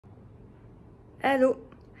Allô?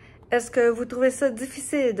 Est-ce que vous trouvez ça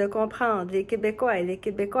difficile de comprendre les Québécois et les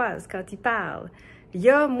Québécoises quand ils parlent? Il y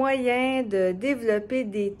a moyen de développer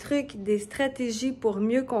des trucs, des stratégies pour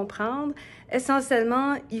mieux comprendre.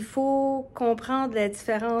 Essentiellement, il faut comprendre la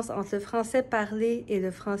différence entre le français parlé et le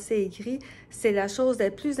français écrit. C'est la chose la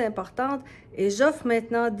plus importante et j'offre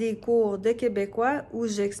maintenant des cours de québécois où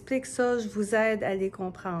j'explique ça, je vous aide à les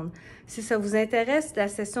comprendre. Si ça vous intéresse, la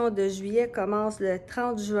session de juillet commence le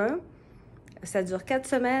 30 juin. Ça dure 4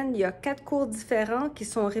 semaines. Il y a 4 cours différents qui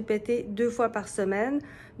sont répétés 2 fois par semaine.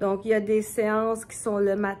 Donc, il y a des séances qui sont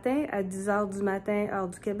le matin à 10 h du matin, heure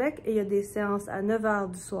du Québec, et il y a des séances à 9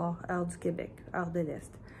 h du soir, heure du Québec, heure de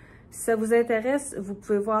l'Est. Si ça vous intéresse, vous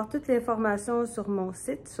pouvez voir toute l'information sur mon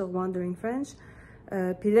site, sur Wandering French.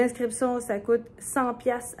 Puis l'inscription, ça coûte 100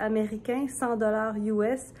 $ américains, 100 $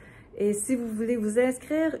 US. Et si vous voulez vous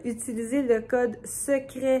inscrire, utilisez le code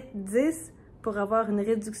SECRET10 pour avoir une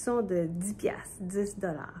réduction de 10 $, 10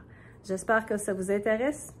 $. J'espère que ça vous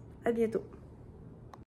intéresse. À bientôt.